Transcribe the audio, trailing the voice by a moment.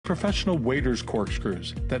professional waiter's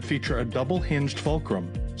corkscrews that feature a double hinged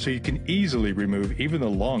fulcrum, so you can easily remove even the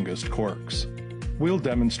longest corks. We'll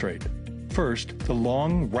demonstrate. First, the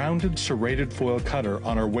long, rounded serrated foil cutter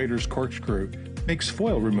on our waiter's corkscrew makes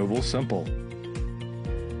foil removal simple.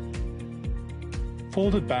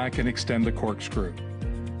 Fold it back and extend the corkscrew.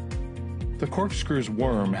 The corkscrew's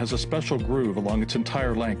worm has a special groove along its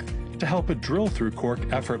entire length to help it drill through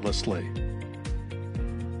cork effortlessly.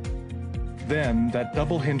 Then, that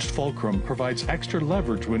double-hinged fulcrum provides extra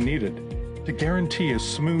leverage when needed to guarantee a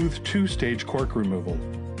smooth two-stage cork removal.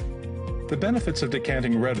 The benefits of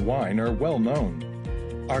decanting red wine are well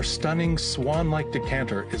known. Our stunning swan-like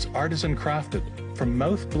decanter is artisan crafted from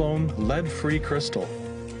mouth-blown, lead-free crystal.